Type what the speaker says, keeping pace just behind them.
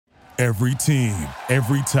Every team,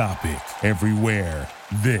 every topic, everywhere.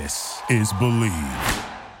 This is bleav.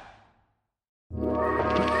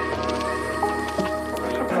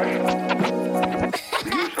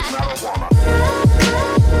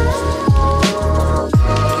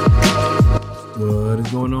 What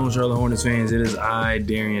is going on, Charlotte Hornets fans? It is I,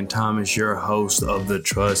 Darian Thomas, your host of the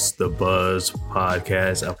Trust the Buzz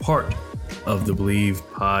podcast, a part of the bleav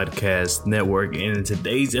podcast network. And in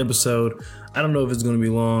today's episode, I don't know if it's going to be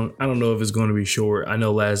long. I don't know if it's going to be short. I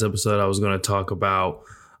know last episode I was going to talk about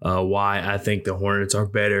why I think the Hornets are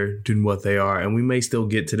better than what they are. And we may still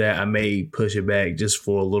get to that. I may push it back just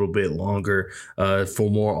for a little bit longer for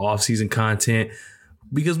more offseason content.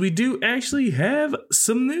 Because we do actually have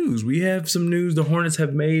some news. We have some news. The Hornets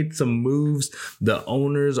have made some moves. The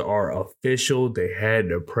owners are official. They had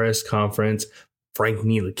their press conference. Frank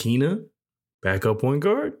Ntilikina, backup point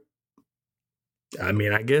guard. I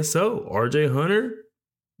mean, I guess so. RJ Hunter.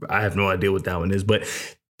 I have no idea what that one is. But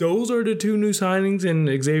those are the two new signings. And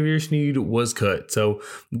Xavier Schnall was cut. So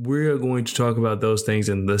we're going to talk about those things.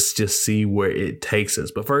 And let's just see where it takes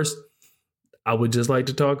us. But first, I would just like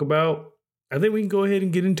to talk about, I think we can go ahead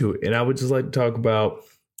and get into it. And I would just like to talk about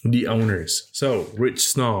the owners. So, Rich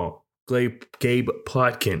Schnall, Gabe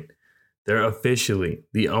Plotkin, they're officially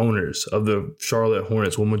the owners of the Charlotte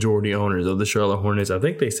Hornets, majority owners of the Charlotte Hornets. I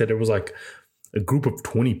think they said there was like a group of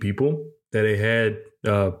 20 people that they had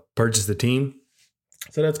purchased the team.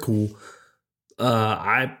 So that's cool.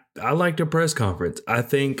 I like the press conference. I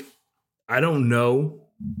don't know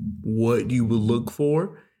what you would look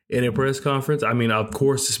for in a press conference. I mean, of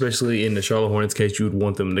course, especially in the Charlotte Hornets case, you would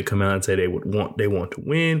want them to come out and say they want to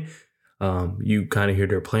win. You kind of hear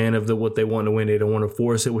their plan of what they want to win. They don't want to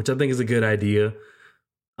force it, which I think is a good idea.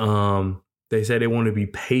 They say they want to be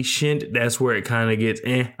patient. That's where it kind of gets,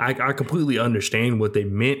 I completely understand what they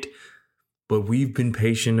meant, but we've been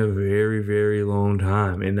patient a very, very long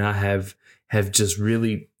time. And I have just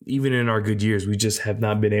really, even in our good years, we just have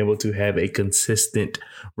not been able to have a consistent,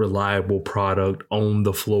 reliable product on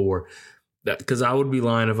the floor. Because I would be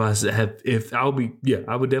lying if I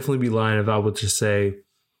would definitely be lying if I would just say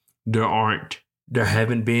there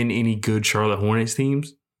haven't been any good Charlotte Hornets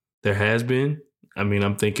teams. There has been. I mean,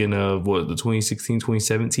 I'm thinking of the 2016,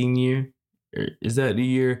 2017 year. Is that the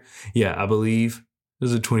year? Yeah, I bleav. This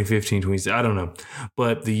is a 2015, 2016. I don't know.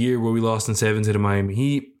 But the year where we lost in 7 to the Miami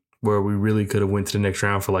Heat, where we really could have went to the next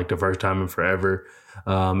round for like the first time in forever.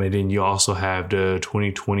 And then you also have the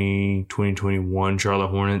 2020, 2021 Charlotte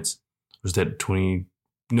Hornets. Was that 20?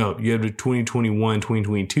 No, you have the 2021,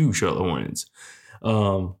 2022 Charlotte Hornets.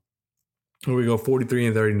 Where we go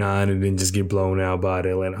 43-39 and then just get blown out by the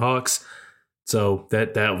Atlanta Hawks. So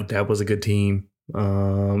that was a good team.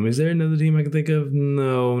 Is there another team I can think of?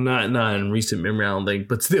 No, not in recent memory, I don't think.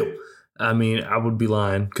 But still, I mean, I would be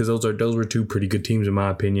lying because those were two pretty good teams in my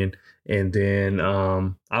opinion. And then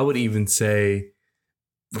I would even say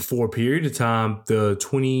for a period of time, the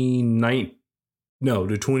 2020,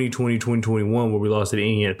 2021, where we lost to the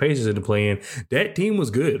Indiana Pacers in the play-in, that team was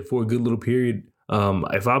good for a good little period.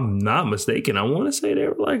 If I'm not mistaken, I want to say they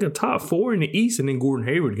were like a top 4 in the East, and then Gordon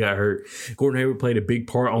Hayward got hurt. Gordon Hayward played a big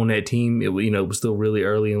part on that team. It was still really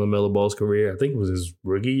early in LaMelo Ball's career. I think it was his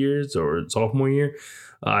rookie years or sophomore year.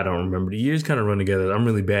 I don't remember. The years kind of run together. I'm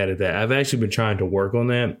really bad at that. I've actually been trying to work on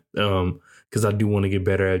that because I do want to get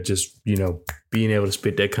better at just, being able to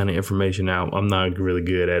spit that kind of information out. I'm not really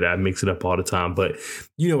good at it. I mix it up all the time, but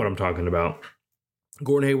you know what I'm talking about.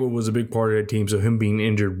 Gordon Hayward was a big part of that team, so him being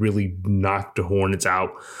injured really knocked the Hornets out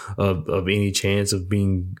of any chance of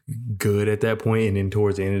being good at that point. And then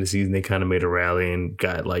towards the end of the season, they kind of made a rally and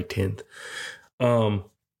got like 10th.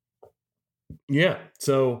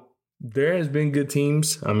 So there has been good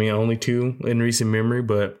teams. I mean, only 2 in recent memory,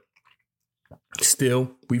 but still,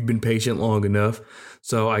 we've been patient long enough.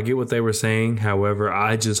 So I get what they were saying. However,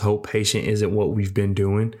 I just hope patient isn't what we've been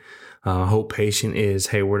doing. Hope patient is,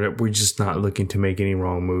 hey, we're just not looking to make any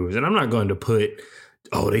wrong moves. And I'm not going to put,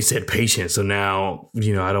 they said patient, so now,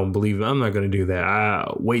 I don't believe it. I'm not going to do that.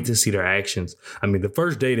 I wait to see their actions. I mean, the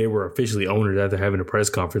first day they were officially owners after having a press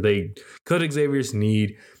conference, they cut Xavier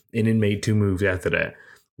Schnall and then made 2 moves after that.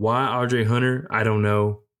 Why RJ Hunter? I don't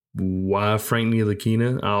know. Why Frank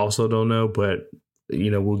Ntilikina? I also don't know, but,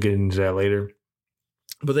 we'll get into that later.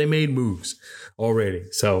 But they made moves already.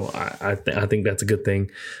 So I think that's a good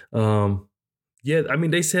thing.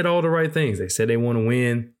 They said all the right things. They said they want to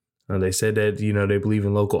win. They said that, they believe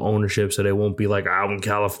in local ownership, so they won't be like out in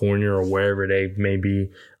California or wherever they may be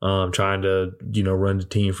trying to, run the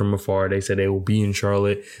team from afar. They said they will be in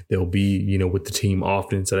Charlotte. They'll be, with the team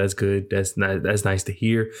often. So that's good. That's nice to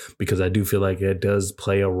hear, because I do feel like that does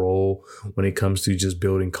play a role when it comes to just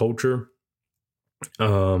building culture.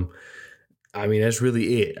 That's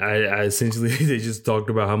really it. I essentially, they just talked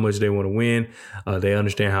about how much they want to win. They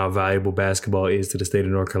understand how valuable basketball is to the state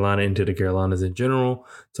of North Carolina and to the Carolinas in general.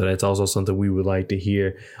 So that's also something we would like to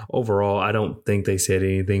hear. Overall, I don't think they said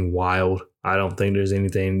anything wild. I don't think there's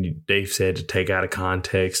anything they've said to take out of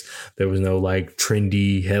context. There was no like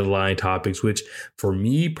trendy headline topics, which for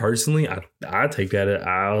me personally, I'll take that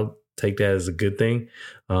as a good thing.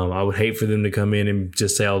 I would hate for them to come in and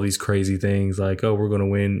just say all these crazy things like, oh, we're going to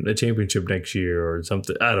win a championship next year or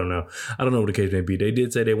something. I don't know what the case may be. They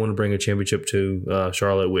did say they want to bring a championship to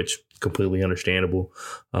Charlotte, which completely understandable.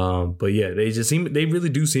 But yeah, they really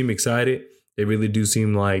do seem excited. They really do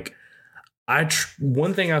seem like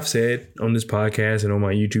one thing I've said on this podcast and on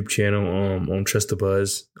my YouTube channel, on Trust the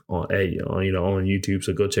Buzz on YouTube.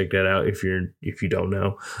 So go check that out if you don't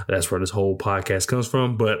know. That's where this whole podcast comes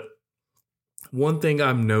from. But one thing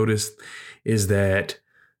I've noticed is that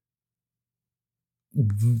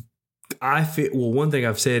one thing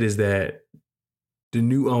I've said is that the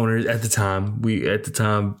new owners at the time,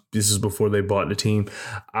 this is before they bought the team,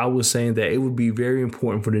 I was saying that it would be very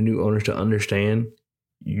important for the new owners to understand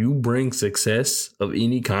you bring success of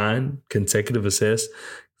any kind, consecutive success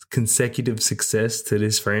to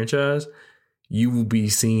this franchise, you will be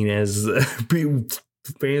seen as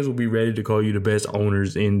fans will be ready to call you the best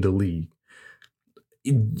owners in the league.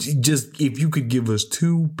 Just if you could give us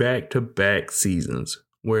 2 back-to-back seasons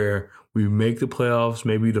where we make the playoffs,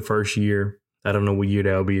 maybe the first year. I don't know what year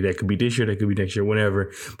that'll be. That could be this year. That could be next year,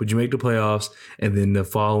 whenever. But you make the playoffs, and then the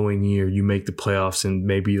following year you make the playoffs and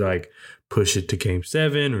maybe like push it to Game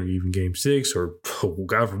 7 or even Game 6 or,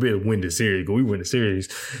 God forbid, win the series. We win the series.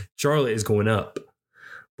 Charlotte is going up.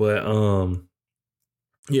 But,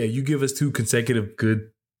 you give us 2 consecutive good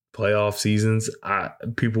playoff seasons,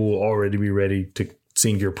 people will already be ready to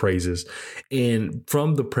sing your praises. And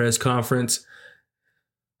from the press conference,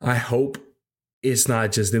 I hope it's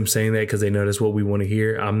not just them saying that because they know that's what we want to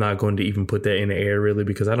hear. I'm not going to even put that in the air really,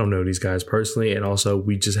 because I don't know these guys personally. And also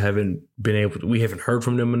we just haven't heard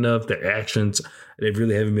from them enough. Their actions, they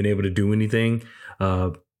really haven't been able to do anything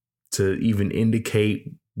to even indicate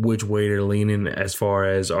which way they're leaning as far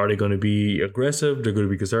as, are they going to be aggressive? They're going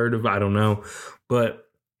to be conservative. I don't know. But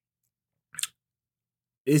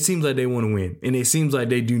it seems like they want to win. And it seems like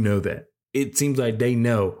they do know that. It seems like they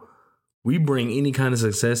know we bring any kind of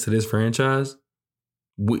success to this franchise,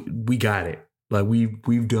 we got it. Like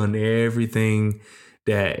we've done everything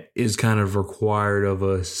that is kind of required of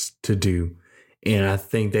us to do. And I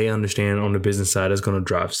think they understand on the business side, that's going to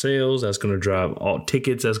drive sales. That's going to drive all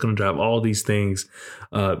tickets. That's going to drive all these things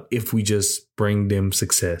if we just bring them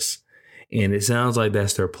success. And it sounds like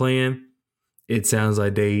that's their plan. It sounds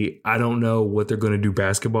like I don't know what they're going to do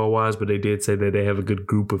basketball wise, but they did say that they have a good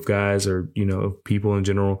group of guys or, people in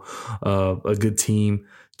general, a good team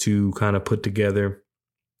to kind of put together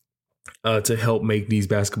to help make these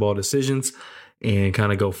basketball decisions and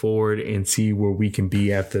kind of go forward and see where we can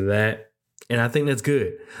be after that. And I think that's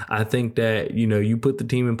good. I think that, you put the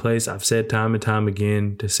team in place. I've said time and time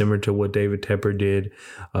again, similar to what David Tepper did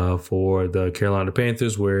for the Carolina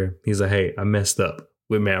Panthers, where he's like, hey, I messed up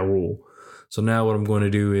with Matt Rule. So now what I'm going to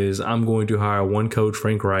do is I'm going to hire one coach,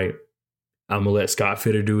 Frank Wright. I'm going to let Scott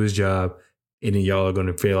Fitter do his job, and then y'all are going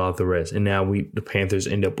to fill out the rest. And now the Panthers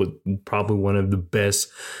end up with probably one of the best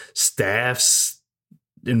staffs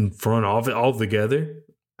in front of it altogether.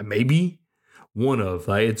 Maybe one of,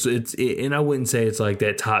 like, and I wouldn't say it's like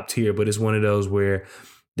that top tier, but it's one of those where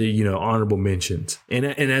the, honorable mentions. And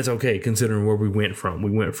that's okay, considering where we went from.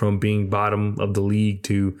 We went from being bottom of the league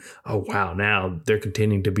to, oh, wow, now they're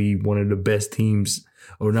contending to be one of the best teams,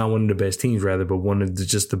 or not one of the best teams, rather, but one of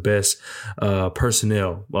the best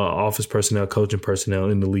personnel, office personnel, coaching personnel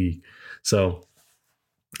in the league. So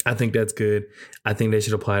I think that's good. I think they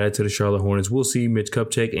should apply that to the Charlotte Hornets. We'll see. Mitch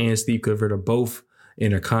Kupchak and Steve Clifford are both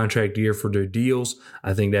in a contract year for their deals.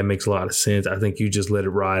 I think that makes a lot of sense. I think you just let it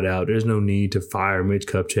ride out. There's no need to fire Mitch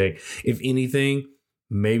Kupchak. If anything,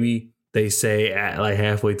 maybe they say at like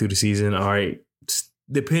halfway through the season, all right,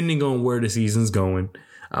 depending on where the season's going,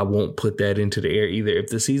 I won't put that into the air either. If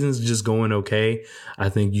the season's just going okay, I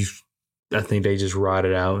think they just ride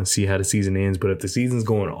it out and see how the season ends. But if the season's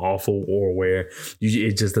going awful or where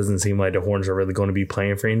it just doesn't seem like the Hornets are really going to be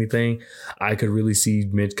playing for anything, I could really see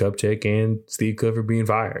Mitch Kupchak and Steve Clifford being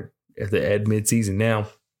fired at midseason. Now,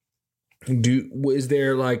 Is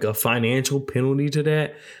there like a financial penalty to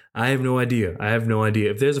that? I have no idea.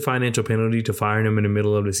 If there's a financial penalty to firing him in the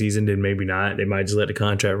middle of the season, then maybe not. They might just let the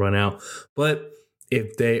contract run out. But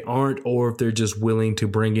if they aren't, or if they're just willing to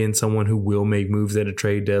bring in someone who will make moves at a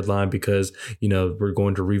trade deadline because, we're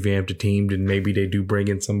going to revamp the team, then maybe they do bring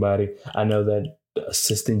in somebody. I know that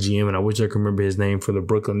assistant GM, and I wish I could remember his name, for the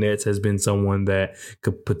Brooklyn Nets has been someone that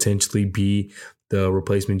could potentially be the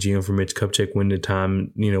replacement GM for Mitch Kupchak when the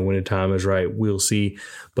time is right. We'll see.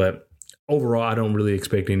 But overall, I don't really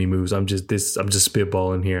expect any moves. I'm just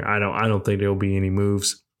spitballing here. I don't think there'll be any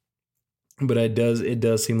moves. But it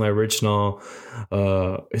does seem like Rich Schnall,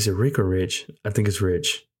 is it Rick or Rich? I think it's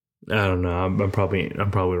Rich. I don't know. I'm probably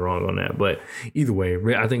wrong on that. But either way,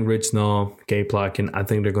 I think Rich Schnall, Gabe Plotkin, I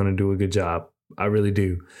think they're going to do a good job. I really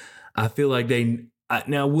do. I feel like this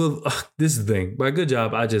is the thing. By good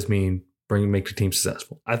job, I just mean make the team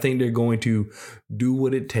successful. I think they're going to do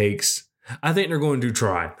what it takes. I think they're going to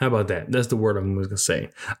try. How about that? That's the word I'm going to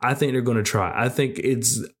say. I think they're going to try. I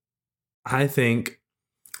think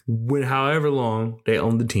when however long they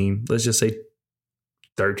own the team, let's just say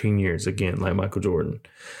 13 years again, like Michael Jordan.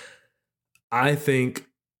 I think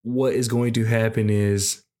what is going to happen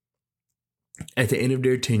is at the end of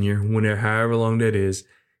their tenure, whenever however long that is,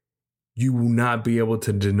 you will not be able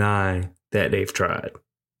to deny that they've tried.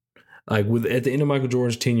 Like at the end of Michael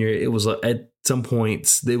Jordan's tenure, it was at some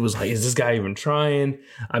points, it was like, is this guy even trying?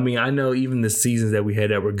 I mean, I know even the seasons that we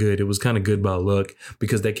had that were good, it was kind of good by luck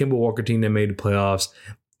because that Kemba Walker team that made the playoffs,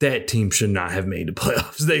 that team should not have made the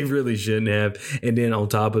playoffs. They really shouldn't have. And then on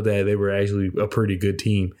top of that, they were actually a pretty good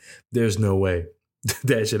team. There's no way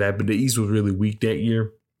that should happen. The East was really weak that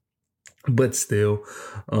year. But still,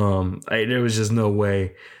 there was just no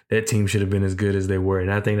way that team should have been as good as they were.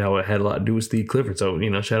 And I think that had a lot to do with Steve Clifford. So,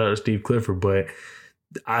 shout out to Steve Clifford. But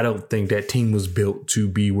I don't think that team was built to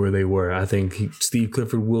be where they were. I think Steve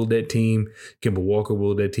Clifford willed that team. Kemba Walker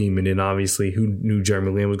willed that team. And then obviously who knew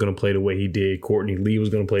Jeremy Lin was going to play the way he did. Courtney Lee was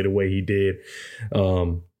going to play the way he did.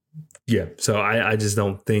 So I just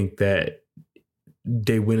don't think that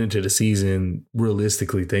they went into the season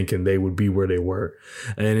realistically thinking they would be where they were.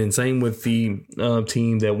 And then same with the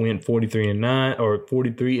team that went 43-9 or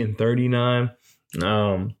 43-39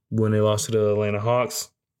 when they lost to the Atlanta Hawks.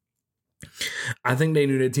 I think they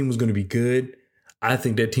knew that team was going to be good. I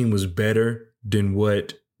think that team was better than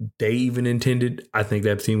what they even intended. I think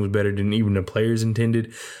that team was better than even the players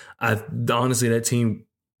intended. Honestly, that team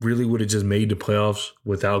really would have just made the playoffs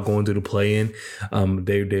without going to the play-in.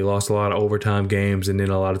 They lost a lot of overtime games, and then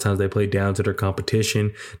a lot of times they played down to their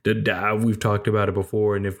competition. We've talked about it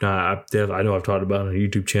before, and if not, I know I've talked about it on the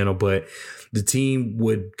YouTube channel, but the team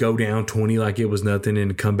would go down 20 like it was nothing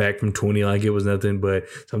and come back from 20 like it was nothing, but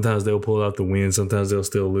sometimes they'll pull out the win, sometimes they'll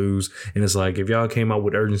still lose. And it's like, if y'all came out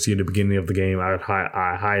with urgency at the beginning of the game, I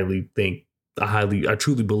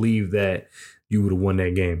truly believe that you would have won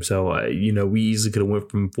that game. So, we easily could have went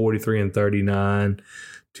from 43-39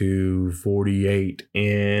 to 48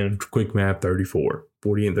 and quick math 34.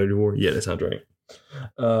 48-34. Yeah, that sounds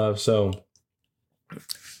right. So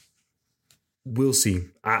we'll see.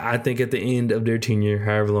 I think at the end of their tenure,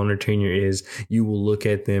 however long their tenure is, you will look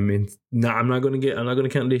at them and I'm not going to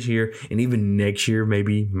count this year, and even next year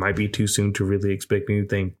maybe might be too soon to really expect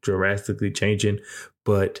anything drastically changing.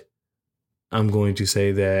 But I'm going to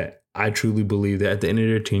say that I truly believe that at the end of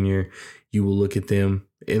their tenure, you will look at them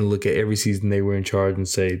and look at every season they were in charge and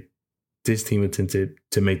say, this team attempted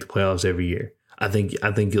to make the playoffs every year. I think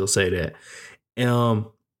you'll say that. And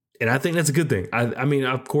I think that's a good thing. I mean,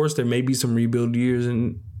 of course, there may be some rebuild years,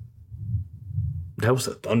 and that was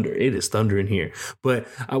a thunder. It is thunder in here. But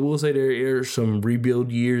I will say there are some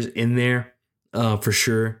rebuild years in there. For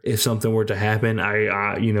sure, if something were to happen,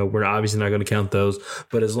 we're obviously not going to count those.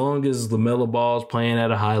 But as long as LaMelo Ball is playing at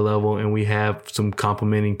a high level and we have some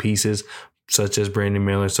complementing pieces, such as Brandon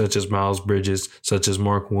Miller, such as Miles Bridges, such as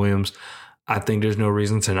Mark Williams, I think there's no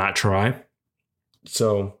reason to not try.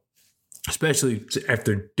 So, especially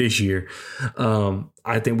after this year,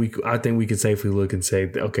 I think we can safely look and say,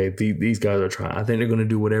 okay, these guys are trying. I think they're going to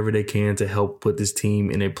do whatever they can to help put this team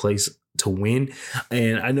in a place to win.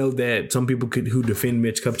 And I know that some people who defend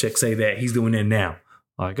Mitch Kupchak say that he's doing that now.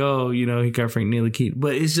 Like, he got Frank Ntilikina.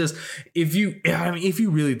 But it's just, if you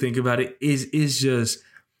really think about it, it's just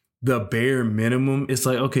the bare minimum. It's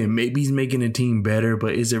like, okay, maybe he's making a team better,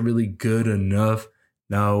 but is it really good enough?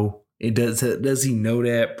 No. It does he know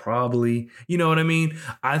that? Probably. You know what I mean?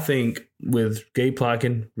 I think with Gabe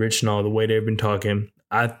Plotkin, Rich Schnall, the way they've been talking,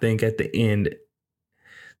 I think at the end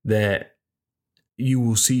that you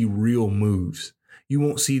will see real moves. You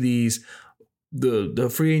won't see these, the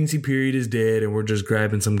free agency period is dead and we're just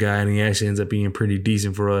grabbing some guy and he actually ends up being pretty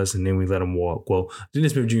decent for us and then we let him walk. Well,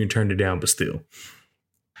 Dennis Smith Jr. turned it down, but still.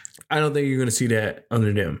 I don't think you're going to see that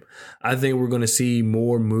under them. I think we're going to see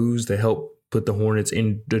more moves to help put the Hornets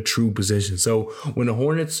in the true position. So when the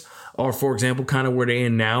Hornets are, for example, kind of where they're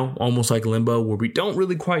in now, almost like limbo, where we don't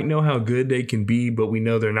really quite know how good they can be, but we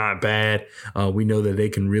know they're not bad. We know that they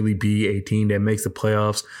can really be a team that makes the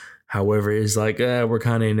playoffs. However, it's like we're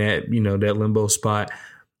kind of in that, that limbo spot.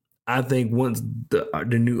 I think once the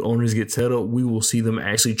new owners get settled, we will see them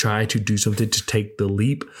actually try to do something to take the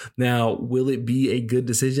leap. Now, will it be a good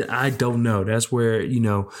decision? I don't know. That's where,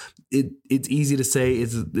 it's easy to say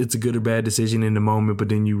it's a good or bad decision in the moment, but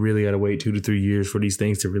then you really got to wait 2 to 3 years for these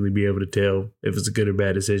things to really be able to tell if it's a good or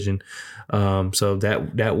bad decision. So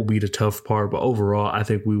that will be the tough part. But overall, I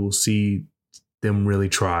think we will see them really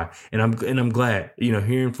try. And I'm glad,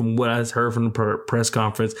 hearing from what I heard from the press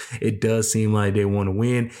conference, it does seem like they want to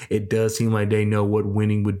win. It does seem like they know what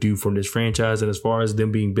winning would do for this franchise. And as far as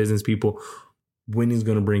them being business people, winning is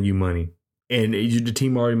going to bring you money. And the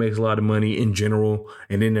team already makes a lot of money in general.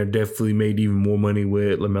 And then they're definitely made even more money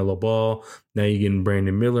with LaMelo Ball. Now you're getting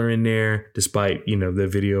Brandon Miller in there, despite, the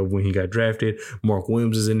video of when he got drafted. Mark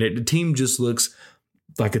Williams is in there. The team just looks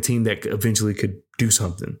like a team that eventually could do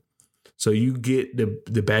something. So you get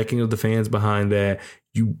the backing of the fans behind that.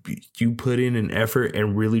 You put in an effort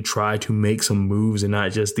and really try to make some moves and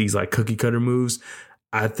not just these like cookie cutter moves.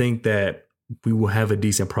 I think that we will have a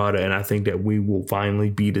decent product, and I think that we will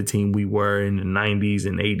finally be the team we were in the 90s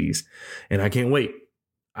and 80s. And I can't wait.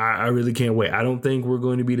 I really can't wait. I don't think we're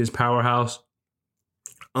going to be this powerhouse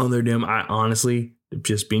under them. I honestly,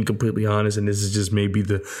 just being completely honest, and this is just maybe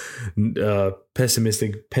the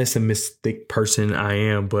pessimistic person I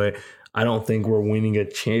am, but I don't think we're winning a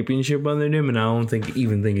championship under them, and I don't think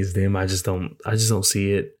it's them. I just don't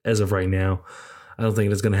see it as of right now. I don't think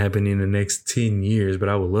that's going to happen in the next 10 years, but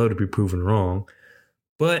I would love to be proven wrong.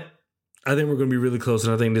 But I think we're going to be really close,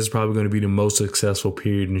 and I think this is probably going to be the most successful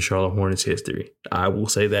period in Charlotte Hornets history. I will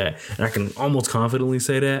say that, and I can almost confidently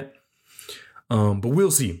say that. But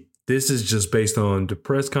we'll see. This is just based on the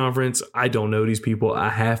press conference. I don't know these people. I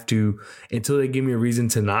have to, until they give me a reason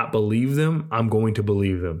to not believe them, I'm going to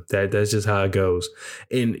believe them. That's just how it goes.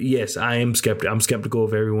 And yes, I am skeptical. I'm skeptical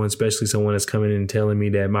of everyone, especially someone that's coming in and telling me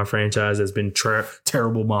that my franchise has been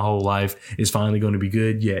terrible my whole life is finally going to be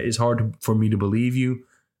good. Yeah, it's hard for me to believe you,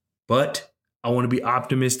 but I want to be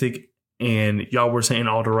optimistic. And y'all were saying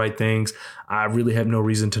all the right things. I really have no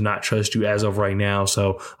reason to not trust you as of right now.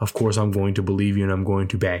 So, of course, I'm going to believe you and I'm going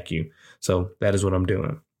to back you. So that is what I'm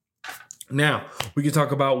doing. Now, we can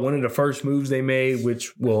talk about one of the first moves they made,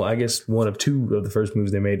 which, well, I guess one of two of the first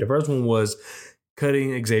moves they made. The first one was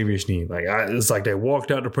cutting Xavier Sneed. It's like they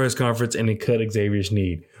walked out the press conference and they cut Xavier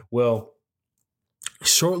Sneed. Well,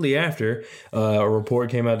 shortly after, a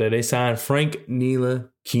report came out that they signed Frank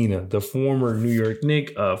Ntilikina, the former New York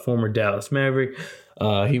Knick, former Dallas Maverick.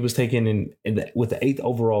 He was taken with the 8th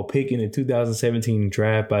overall pick in the 2017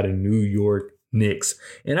 draft by the New York Knicks.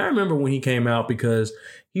 And I remember when he came out because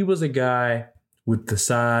he was a guy with the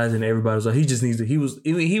size and everybody was like, he just needs to, he was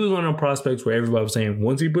one of the prospects where everybody was saying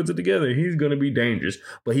once he puts it together, he's going to be dangerous.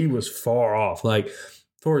 But he was far off. Like,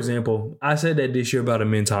 for example, I said that this year about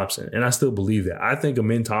Amen Thompson, and I still believe that. I think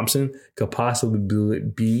Amen Thompson could possibly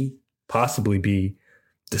be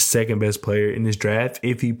the second best player in this draft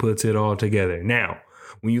if he puts it all together. Now,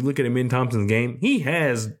 when you look at Amen Thompson's game, he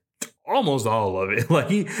has almost all of it.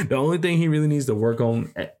 The only thing he really needs to work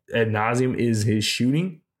on ad nauseum is his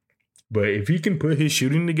shooting. But if he can put his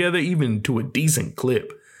shooting together, even to a decent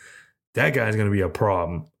clip, that guy's going to be a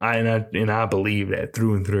problem. I believe that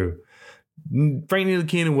through and through. Frank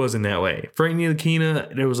Ntilikina wasn't that way. Frank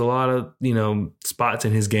Ntilikina, there was a lot of, spots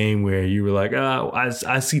in his game where you were like,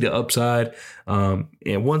 I see the upside.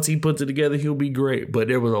 And once he puts it together, he'll be great. But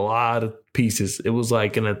there was a lot of pieces. It was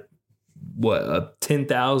like a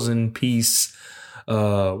 10,000 piece,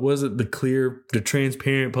 was it the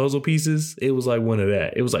transparent puzzle pieces? It was like one of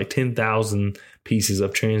that. It was like 10,000 pieces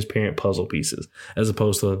of transparent puzzle pieces, as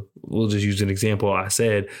opposed to, we'll just use an example. I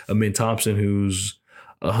said Amen Thompson, who's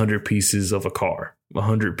 100 pieces of a car,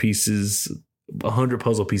 100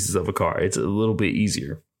 puzzle pieces of a car. It's a little bit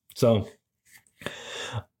easier. So,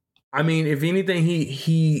 I mean, if anything,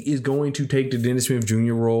 he is going to take the Dennis Smith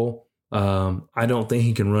Jr. role. I don't think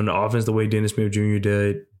he can run the offense the way Dennis Smith Jr.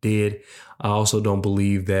 did. I also don't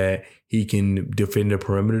believe that he can defend the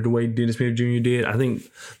perimeter the way Dennis Smith Jr. did. I think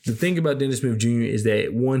the thing about Dennis Smith Jr. is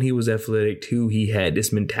that, one, he was athletic. Two, he had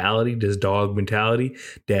this mentality, this dog mentality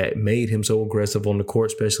that made him so aggressive on the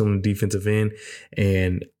court, especially on the defensive end.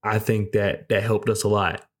 And I think that helped us a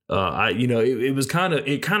lot.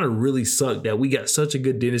 It kind of really sucked that we got such a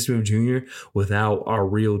good Dennis Smith Jr. without our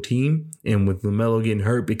real team and with LaMelo getting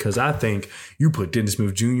hurt, because I think you put Dennis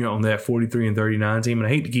Smith Jr. on that 43-39 team, and I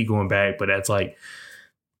hate to keep going back, but that's like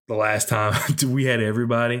the last time we had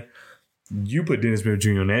everybody. You put Dennis Smith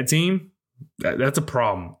Jr. on that team, that's a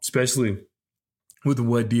problem, especially with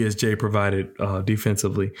what DSJ provided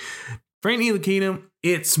defensively. Frank Ntilikina,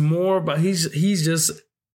 it's more about he's just,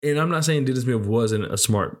 and I'm not saying Dennis Smith wasn't a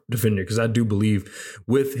smart defender, because I do believe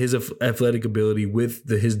with his athletic ability, with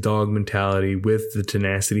his dog mentality, with the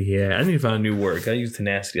tenacity he had. I need to find a new word. I use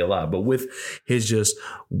tenacity a lot, but with his just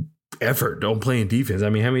effort on playing defense. I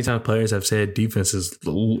mean, how many times players have said defense is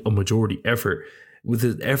a majority effort? With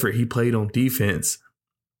his effort he played on defense,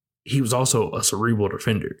 he was also a cerebral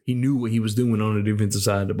defender. He knew what he was doing on the defensive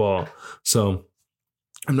side of the ball. So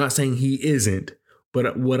I'm not saying he isn't,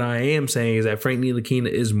 but what I am saying is that Frank Ntilikina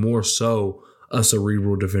is more so a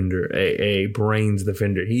cerebral defender, a brains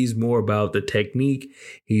defender. He's more about the technique.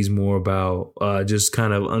 He's more about just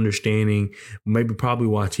kind of understanding, he probably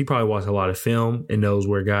watched a lot of film and knows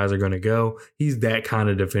where guys are going to go. He's that kind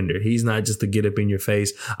of defender. He's not just to get up in your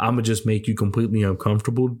face, I'm going to just make you completely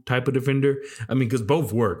uncomfortable type of defender. I mean, because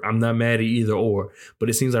both work. I'm not mad at either or, but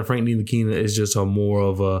it seems like Frank Ntilikina is just more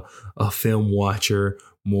of a film watcher,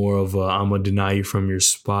 more of I'm going to deny you from your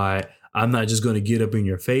spot. I'm not just going to get up in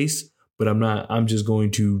your face, but I'm just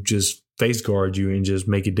going to just face guard you and just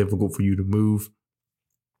make it difficult for you to move.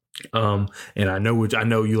 And I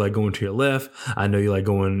know you like going to your left. I know you like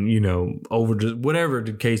going, over to whatever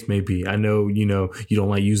the case may be. I know, you don't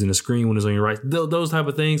like using the screen when it's on your right. Those type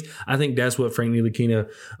of things. I think that's what Frank Ntilikina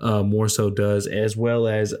more so does, as well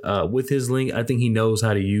as with his length. I think he knows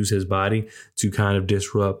how to use his body to kind of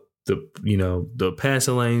disrupt the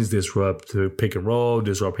passing lanes, disrupt the pick and roll,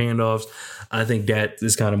 disrupt handoffs. I think that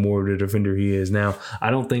is kind of more of the defender he is now. I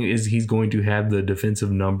don't think he's going to have the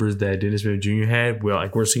defensive numbers that Dennis Smith Jr. had. Well,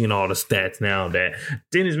 like we're seeing all the stats now that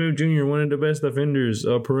Dennis Smith Jr. one of the best defenders,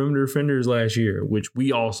 perimeter defenders last year, which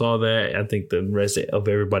we all saw that. I think the rest of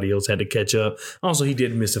everybody else had to catch up. Also, he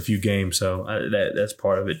did miss a few games, so that's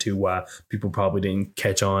part of it too, why people probably didn't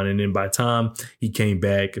catch on. And then by the time he came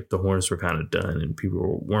back, the Hornets were kind of done and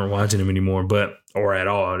people weren't watching him anymore, or at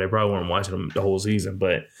all. They probably weren't watching him the whole season.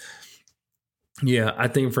 But yeah, I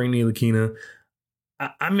think Frank Ntilikina,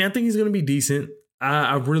 I think he's going to be decent.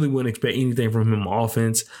 I really wouldn't expect anything from him on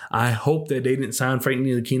offense. I hope that they didn't sign Frank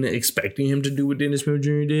Ntilikina expecting him to do what Dennis Smith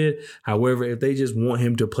Jr. did. However, if they just want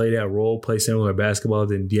him to play that role, play similar basketball,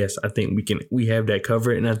 then yes, I think we have that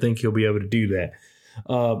covered, and I think he'll be able to do that.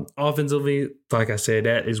 Offensively, like I said,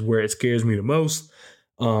 that is where it scares me the most.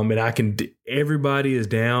 And everybody is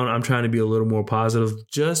down. I'm trying to be a little more positive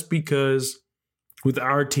just because with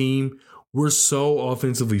our team, we're so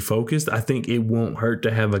offensively focused. I think it won't hurt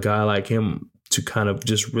to have a guy like him to kind of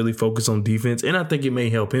just really focus on defense. And I think it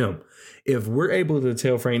may help him. If we're able to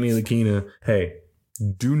tell Frank Ntilikina, hey,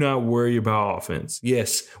 do not worry about offense.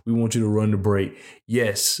 Yes, we want you to run the break.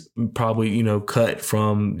 Yes, probably, cut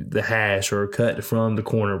from the hash or cut from the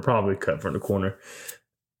corner, probably cut from the corner.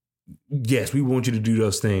 Yes, we want you to do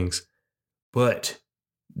those things, but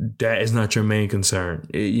that is not your main concern.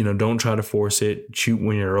 Don't try to force it. Shoot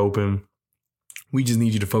when you're open. We just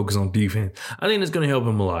need you to focus on defense. I think that's going to help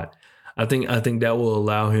him a lot. I think that will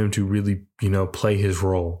allow him to really, play his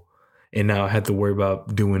role and not have to worry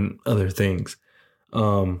about doing other things.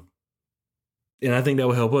 And I think that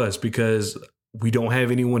will help us because we don't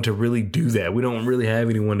have anyone to really do that. We don't really have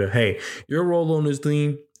anyone to, hey, your role on this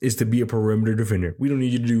team is to be a perimeter defender. We don't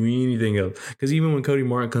need you to do anything else. Because even when Cody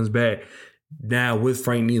Martin comes back, now with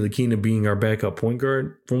Frank Ntilikina being our backup point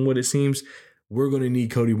guard, from what it seems, we're going to need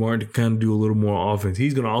Cody Martin to kind of do a little more offense.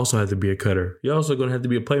 He's going to also have to be a cutter. He's also going to have to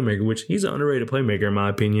be a playmaker, which he's an underrated playmaker in my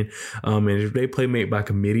opinion. And if they playmate by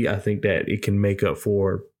committee, I think that it can make up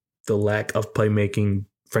for the lack of playmaking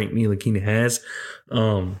Frank Ntilikina has.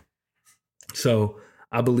 So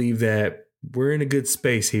I believe that we're in a good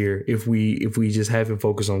space here if we just have him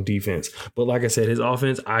focus on defense. But like I said, his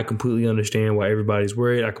offense, I completely understand why everybody's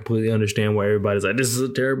worried. I completely understand why everybody's like, this is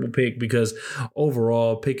a terrible pick, because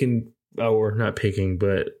overall acquiring,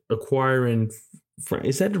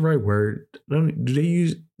 is that the right word? They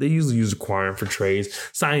usually use acquiring for trades.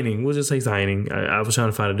 Signing, we'll just say signing. I was trying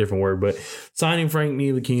to find a different word, but signing Frank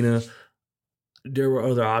Ntilikina, there were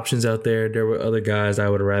other options out there. There were other guys I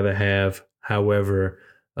would rather have. However,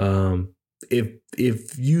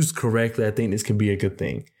 if used correctly, I think this can be a good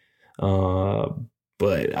thing.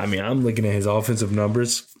 But I mean, I'm looking at his offensive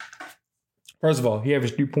numbers. First of all, he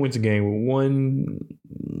averaged 3 points a game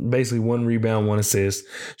with basically one rebound, one assist,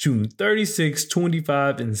 shooting 36,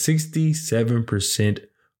 25, and 67%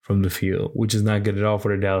 from the field, which is not good at all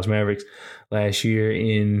for the Dallas Mavericks last year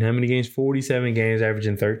in how many games? 47 games,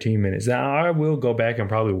 averaging 13 minutes. Now, I will go back and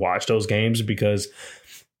probably watch those games because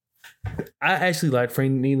I actually liked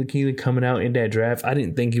Frank Ntilikina coming out in that draft. I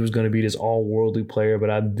didn't think he was going to be this all-worldly player, but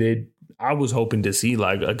I was hoping to see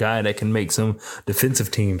like a guy that can make some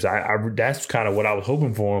defensive teams. That's kind of what I was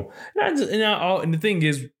hoping for him. And the thing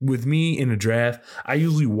is, with me in the draft, I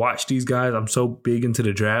usually watch these guys. I'm so big into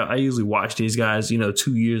the draft. I usually watch these guys,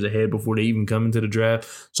 2 years ahead before they even come into the draft.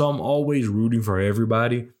 So I'm always rooting for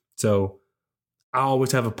everybody. So I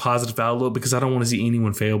always have a positive outlook because I don't want to see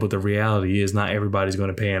anyone fail. But the reality is not everybody's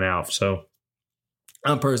going to pan out. So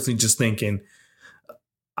I'm personally just thinking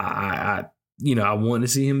I want to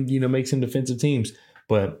see him, make some defensive teams.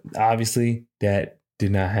 But obviously that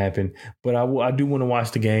did not happen. But I do want to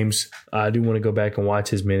watch the games. I do want to go back and watch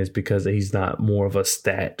his minutes because he's not more of a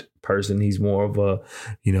stat person. He's more of a,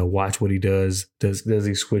 watch what he does. Does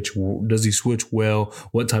he switch? Does he switch well?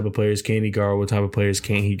 What type of players can he guard? What type of players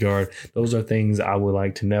can't he guard? Those are things I would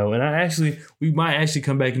like to know. And we might actually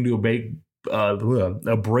come back and do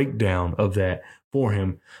a breakdown of that for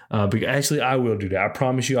him. Because actually, I will do that. I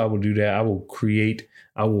promise you, I will do that. I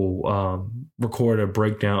will record a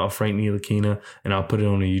breakdown of Frank Ntilikina and I'll put it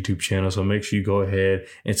on the YouTube channel. So make sure you go ahead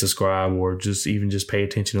and subscribe or just pay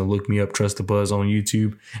attention and look me up, Trust the Buzz on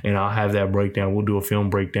YouTube, and I'll have that breakdown. We'll do a film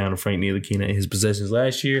breakdown of Frank Ntilikina and his possessions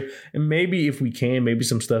last year. And maybe if we can, maybe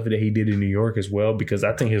some stuff that he did in New York as well, because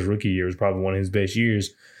I think his rookie year was probably one of his best years.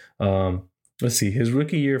 Let's see. His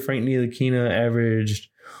rookie year, Frank Ntilikina averaged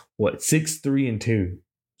 6, 3, and 2.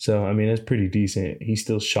 So, I mean, that's pretty decent. He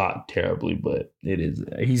still shot terribly, but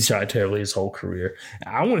he's shot terribly his whole career.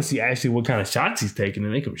 I want to see actually what kind of shots he's taking to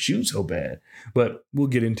make him shoot so bad. But we'll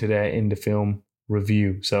get into that in the film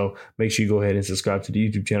review. So make sure you go ahead and subscribe to the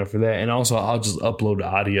YouTube channel for that. And also, I'll just upload the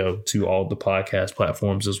audio to all the podcast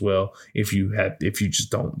platforms as well. If you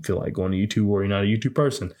just don't feel like going to YouTube or you're not a YouTube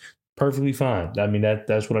person, perfectly fine. I mean,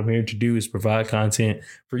 that's what I'm here to do, is provide content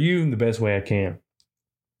for you in the best way I can.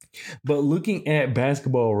 But looking at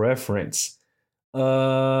Basketball Reference,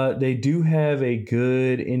 they do have a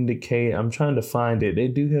good indicator. I'm trying to find it. They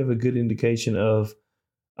do have a good indication of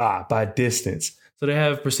by distance. So they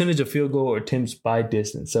have percentage of field goal attempts by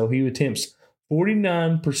distance. So he attempts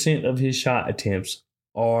 49% of his shot attempts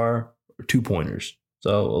are 2-pointers.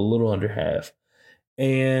 So a little under half.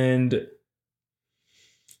 And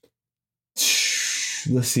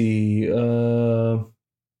let's see.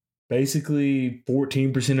 Basically,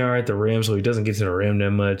 14% are at the rim, so he doesn't get to the rim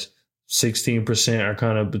that much. 16% are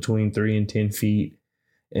kind of between 3 and 10 feet.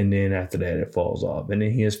 And then after that, it falls off. And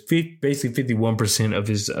then he has basically 51% of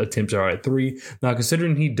his attempts are at 3. Now,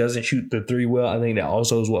 considering he doesn't shoot the 3 well, I think that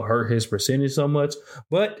also is what hurt his percentage so much.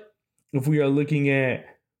 But if we are looking at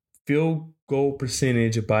field goal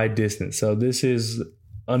percentage by distance, so this is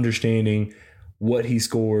understanding what he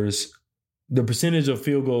scores, the percentage of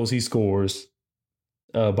field goals he scores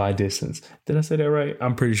by distance. Did I say that right?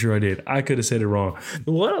 I'm pretty sure I did. I could have said it wrong.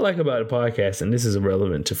 But what I like about the podcast, and this is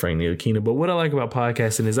irrelevant to Frank Ntilikina, but what I like about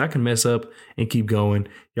podcasting is I can mess up and keep going.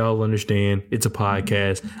 Y'all understand it's a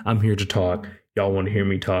podcast. I'm here to talk. Y'all want to hear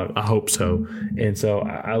me talk. I hope so. And so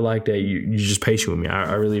I like that you're just patient with me.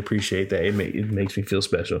 I really appreciate that. It makes me feel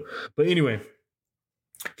special. But anyway,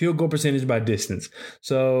 field goal percentage by distance.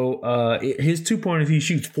 So his 2-pointers, he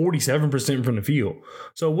shoots 47% from the field.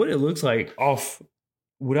 So what it looks like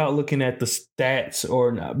without looking at the stats,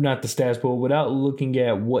 or not the stats, but without looking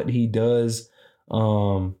at what he does.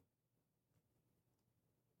 Okay,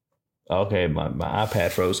 my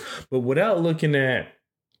iPad froze. But without looking at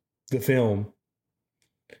the film,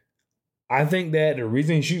 I think that the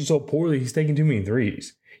reason he shoots so poorly, he's taking too many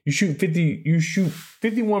threes. You shoot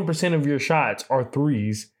 51% of your shots are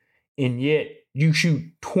threes, and yet you shoot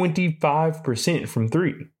 25% from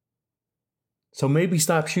 3. So maybe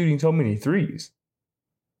stop shooting so many threes.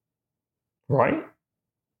 Right?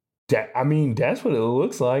 That's what it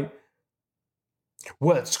looks like.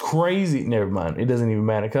 What's crazy? Never mind. It doesn't even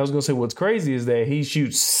matter. 'Cause I was going to say what's crazy is that he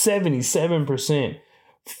shoots 77%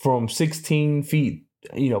 from 16 feet,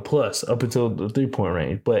 plus up until the 3-point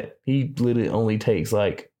range. But he literally only takes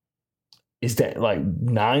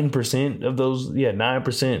 9% of those? Yeah,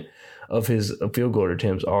 9% of his field goal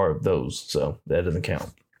attempts are those. So that doesn't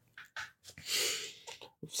count.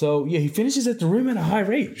 So, yeah, he finishes at the rim at a high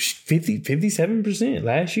rate, 57%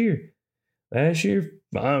 last year.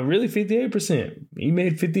 Really 58%. He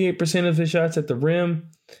made 58% of his shots at the rim.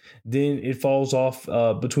 Then it falls off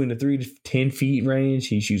between the 3 to 10 feet range.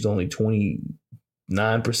 He shoots only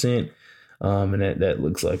 29%. And that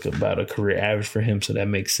looks like about a career average for him. So that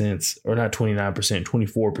makes sense. Or not 29%,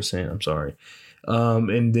 24%. I'm sorry.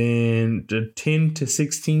 And then the 10 to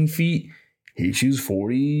 16 feet, he shoots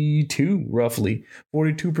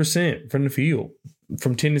 42% from the field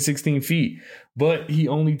from 10 to 16 feet. But he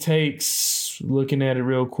only takes, looking at it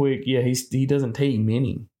real quick, he doesn't take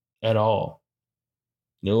many at all.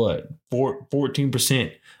 You know what?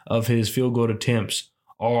 14% of his field goal attempts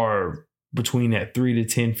are between that 3 to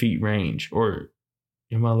 10 feet range. Or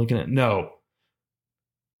am I looking at? No.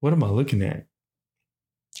 What am I looking at?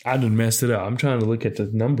 I done messed it up. I'm trying to look at the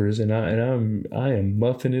numbers and I am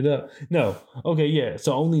muffing it up. No. Okay, yeah.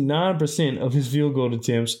 So only 9% of his field goal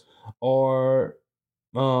attempts are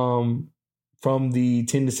from the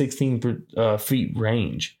 10 to 16 feet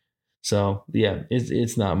range. So yeah,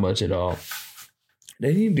 it's not much at all.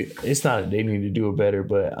 They need to do it better,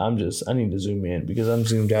 but I need to zoom in because I'm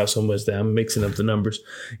zoomed out so much that I'm mixing up the numbers.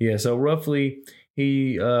 Yeah, so roughly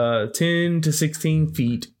he 10 to 16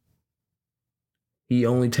 feet. He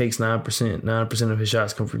only takes 9%. 9% of his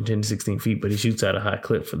shots come from 10 to 16 feet, but he shoots at a high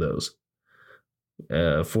clip for those.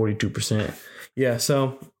 42%. Yeah,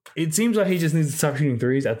 so it seems like he just needs to stop shooting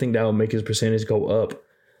threes. I think that will make his percentage go up.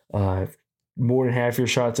 More than half your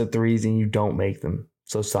shots at threes and you don't make them.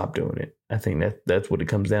 So stop doing it. I think that's what it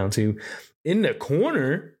comes down to. In the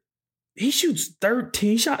corner, he shot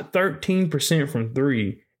 13% from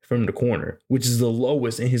three from the corner, which is the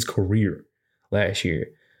lowest in his career last year.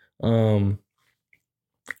 And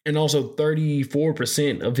also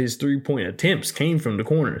 34% of his 3-point attempts came from the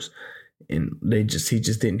corners. And he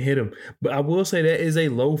just didn't hit them. But I will say that is a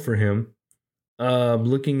low for him.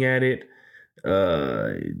 Looking at it,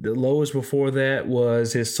 the lowest before that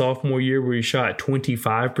was his sophomore year where he shot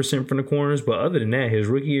 25% from the corners. But other than that, his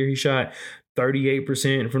rookie year, he shot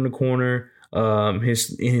 38% from the corner. In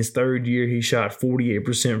his third year, he shot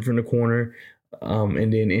 48% from the corner.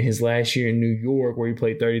 And then in his last year in New York, where he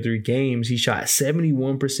played 33 games, he shot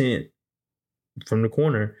 71% from the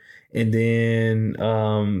corner. And then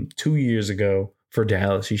 2 years ago for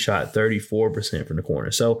Dallas, he shot 34% from the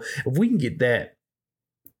corner. So if we can get that,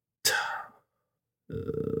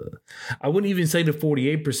 I wouldn't even say the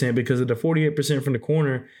 48% because of the 48% from the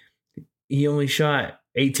corner, he only shot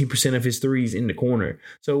 18% of his threes in the corner.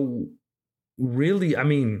 So really, I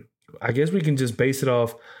mean, I guess we can just base it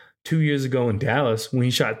off 2 years ago in Dallas when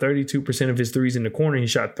he shot 32% of his threes in the corner. He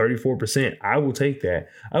shot 34%. I will take that.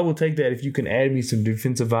 I will take that if you can add me some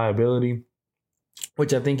defensive viability,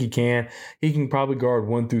 which I think he can. He can probably guard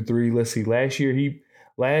 1 through 3. Let's see. Last year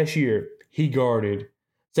he guarded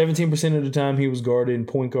 17% of the time he was guarding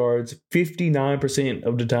point guards, 59%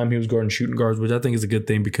 of the time he was guarding shooting guards, which I think is a good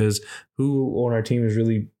thing because who on our team is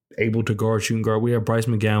really able to guard shooting guard? We have Bryce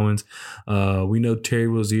McGowan's. We know Terry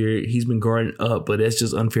Rozier. He's been guarding up, but that's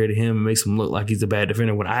just unfair to him. It makes him look like he's a bad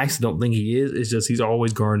defender when I actually don't think he is. It's just he's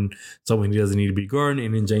always guarding someone he doesn't need to be guarding.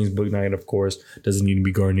 And then James Bouknight, of course, doesn't need to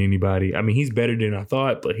be guarding anybody. I mean, he's better than I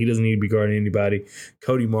thought, but he doesn't need to be guarding anybody.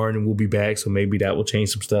 Cody Martin will be back, so maybe that will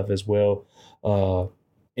change some stuff as well.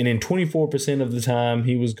 And then 24% of the time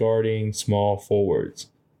he was guarding small forwards.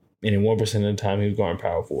 And then 1% of the time he was guarding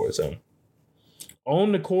power forwards. So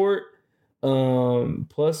on the court,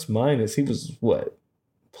 plus minus, he was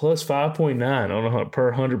plus 5.9 per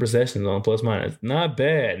 100 possessions on plus minus. Not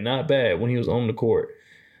bad when he was on the court.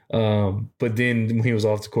 But then when he was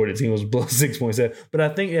off the court, the team was plus 6.7. But I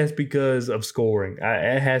think that's because of scoring.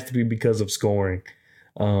 It has to be because of scoring.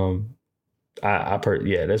 That's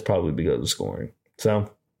probably because of scoring. So,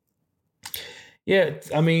 yeah,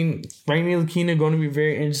 I mean, Frank Ntilikina going to be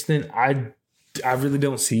very interesting. I really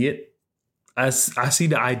don't see it. I see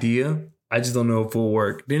the idea. I just don't know if it will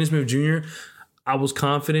work. Dennis Smith Jr., I was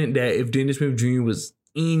confident that if Dennis Smith Jr. was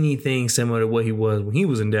anything similar to what he was when he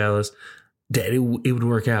was in Dallas, that it would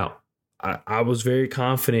work out. I was very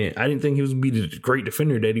confident. I didn't think he was going to be the great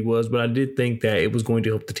defender that he was, but I did think that it was going to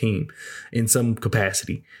help the team in some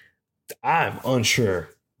capacity. I'm unsure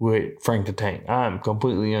with Frank the Tank. I'm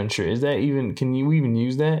completely unsure. Is that even, can you even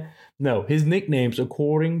use that? No, his nicknames,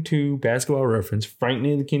 according to Basketball Reference, Frank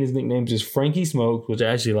Ntilikina's nicknames is Frankie Smokes, which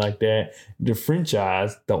I actually like that. The French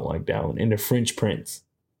Eyes, don't like that one. And the French Prince.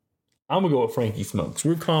 I'm going to go with Frankie Smokes.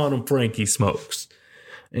 We're calling him Frankie Smokes.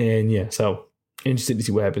 And yeah, so interested to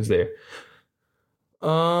see what happens there.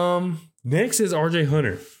 Next is RJ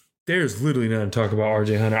Hunter. There's literally nothing to talk about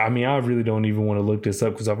RJ Hunter. I mean, I really don't even want to look this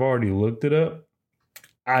up because I've already looked it up.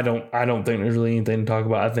 I don't think there's really anything to talk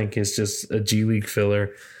about. I think it's just a G League filler.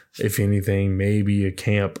 If anything, maybe a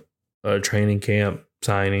training camp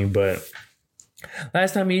signing. But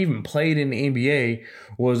last time he even played in the NBA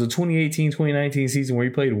was the 2018-2019 season where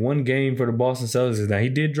he played one game for the Boston Celtics. Now, he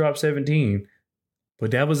did drop 17,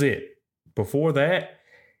 but that was it. Before that,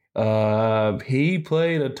 He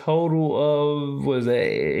played a total of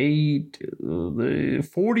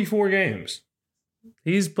 44 games.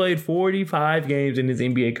 He's played 45 games in his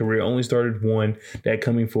NBA career, only started one. That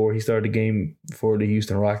coming forward, he started a game for the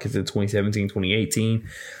Houston Rockets in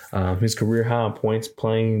 2017-2018. His career high in points,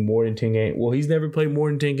 playing more than 10 games. Well, he's never played more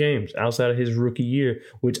than 10 games outside of his rookie year,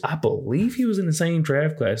 which I believe he was in the same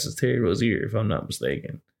draft class as Terry Rozier, if I'm not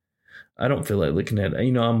mistaken. I don't feel like looking at it.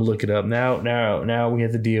 I'm going to look it up. Now we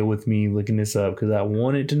have to deal with me looking this up because I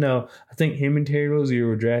wanted to know. I think him and Terry Rozier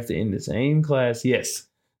were drafted in the same class. Yes,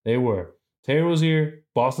 they were. Terry Rozier,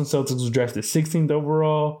 Boston Celtics, was drafted 16th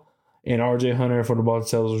overall, and RJ Hunter for the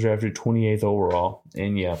Boston Celtics was drafted 28th overall.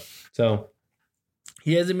 And yeah, so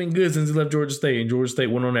he hasn't been good since he left Georgia State, and Georgia State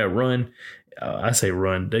went on that run. I say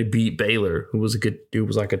run. They beat Baylor, who was a good dude,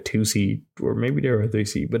 was like a 2 seed, or maybe they were a 3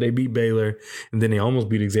 seed, but they beat Baylor, and then they almost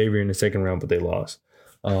beat Xavier in the second round, but they lost.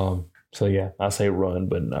 So yeah, I say run,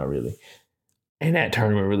 but not really. And that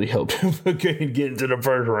tournament really helped him get into the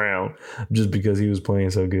first round just because he was playing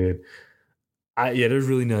so good. There's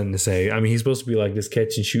really nothing to say. I mean, he's supposed to be like this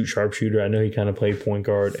catch and shoot sharpshooter. I know he kind of played point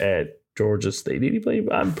guard at Georgia State. Did he play?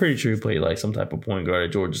 I'm pretty sure he played like some type of point guard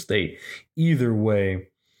at Georgia State. Either way,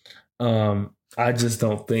 I just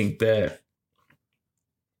don't think that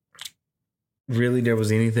really there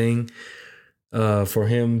was anything for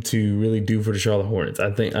him to really do for the Charlotte Hornets. I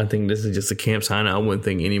think this is just a camp sign. I wouldn't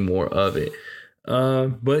think any more of it.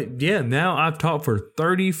 But yeah, now I've talked for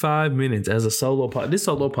 35 minutes as a solo This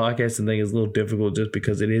solo podcasting thing is a little difficult just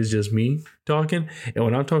because it is just me talking. And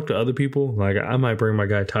when I talk to other people, like I might bring my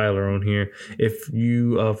guy Tyler on here. If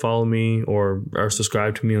you follow me or are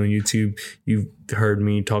subscribed to me on YouTube, you've heard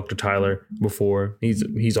me talk to Tyler before.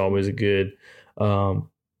 He's always a good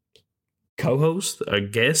co-host, a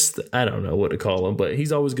guest. I don't know what to call him, but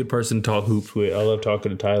he's always a good person to talk hoops with. I love talking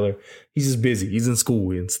to Tyler. He's just busy. He's in school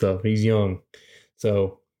and stuff. He's young.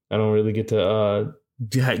 So I don't really get to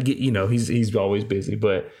he's always busy,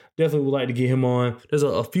 but definitely would like to get him on. There's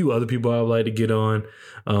a few other people I would like to get on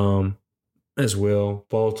as well.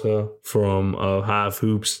 Volta from Hive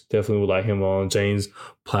Hoops, definitely would like him on. James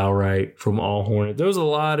Plowright from All Hornet. There's a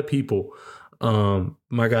lot of people.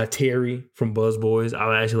 My guy Terry from Buzz Boys, I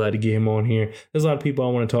would actually like to get him on here. There's a lot of people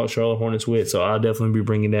I want to talk Charlotte Hornets with, so I'll definitely be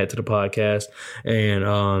bringing that to the podcast.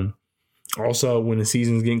 And also, when the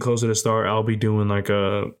season's getting closer to start, I'll be doing like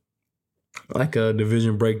a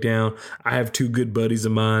division breakdown. I have two good buddies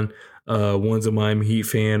of mine. One's a Miami Heat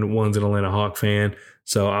fan, one's an Atlanta Hawk fan.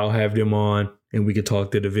 So I'll have them on and we could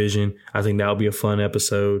talk the division. I think that'll be a fun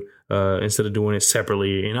episode instead of doing it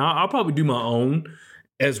separately. And I'll probably do my own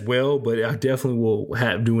as well, but I definitely will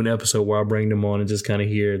do an episode where I'll bring them on and just kind of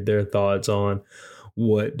hear their thoughts on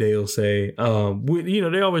what they'll say.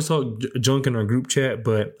 They always talk junk in our group chat,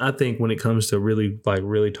 but I think when it comes to really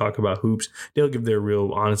talk about hoops, they'll give their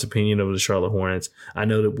real honest opinion of the Charlotte Hornets. I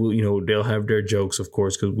know that they'll have their jokes, of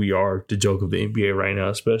course, because we are the joke of the NBA right now,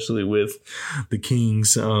 especially with the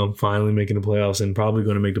Kings finally making the playoffs and probably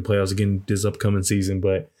going to make the playoffs again this upcoming season.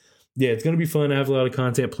 But yeah, it's going to be fun. I have a lot of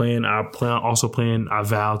content planned. I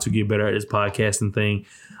vow to get better at this podcasting thing.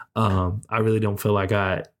 I really don't feel like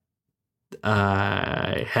I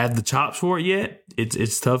have the chops for it yet.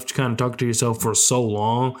 It's tough to kind of talk to yourself for so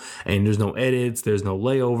long, and there's no edits, there's no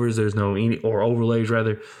layovers, there's no or overlays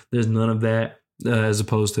rather. There's none of that. As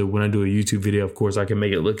opposed to when I do a YouTube video, of course, I can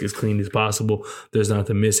make it look as clean as possible. There's not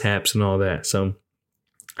the mishaps and all that. So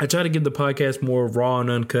I try to give the podcast more raw and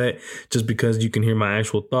uncut just because you can hear my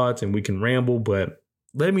actual thoughts and we can ramble. But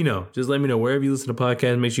let me know. Just let me know wherever you listen to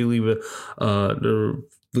podcasts. Make sure you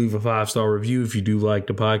leave a 5-star review if you do like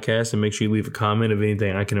the podcast, and make sure you leave a comment of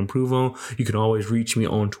anything I can improve on. You can always reach me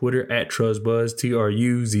on Twitter at TruzzBuzz,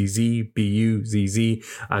 TruzzBuzz.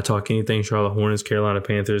 I talk anything Charlotte Hornets, Carolina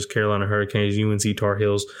Panthers, Carolina Hurricanes, UNC Tar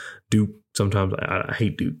Heels, Duke. Sometimes I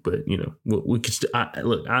hate Duke, but we could just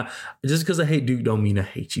because I hate Duke don't mean I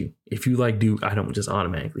hate you. If you like Duke, I don't just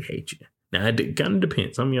automatically hate you. Now it kind of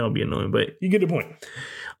depends. Some of y'all be annoying, but you get the point.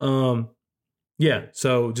 Yeah,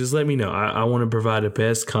 so just let me know. I want to provide the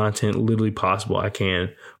best content literally possible I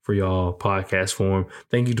can for y'all podcast form.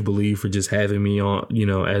 Thank you to bleav for just having me on,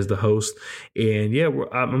 as the host. And yeah,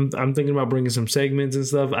 I'm thinking about bringing some segments and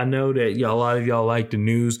stuff. I know that a lot of y'all like the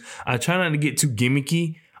news. I try not to get too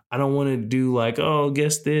gimmicky. I don't want to do like,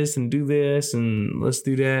 guess this and do this and let's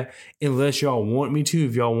do that. Unless y'all want me to.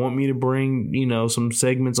 If y'all want me to bring, some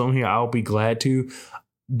segments on here, I'll be glad to.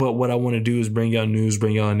 But what I want to do is bring y'all news,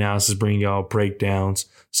 bring y'all analysis, bring y'all breakdowns.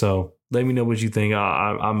 So let me know what you think.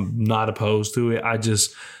 I'm not opposed to it. I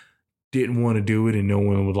just didn't want to do it and no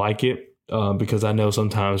one would like it. because I know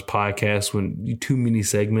sometimes podcasts, when too many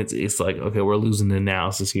segments, it's like, okay, we're losing the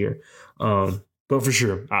analysis here. But for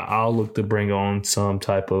sure, I'll look to bring on some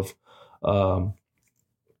type of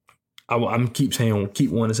I'm keep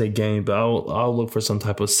wanting to say game, but I'll look for some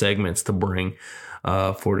type of segments to bring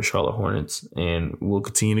for the Charlotte Hornets, and we'll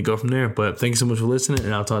continue to go from there. But thank you so much for listening,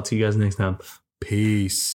 and I'll talk to you guys next time.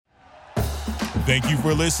 Peace. Thank you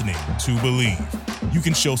for listening to Bleav. You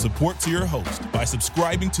can show support to your host by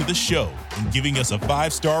subscribing to the show and giving us a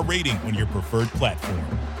 5-star rating on your preferred platform.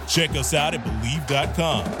 Check us out at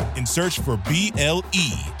bleav.com and search for BLEAV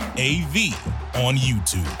on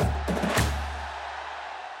YouTube.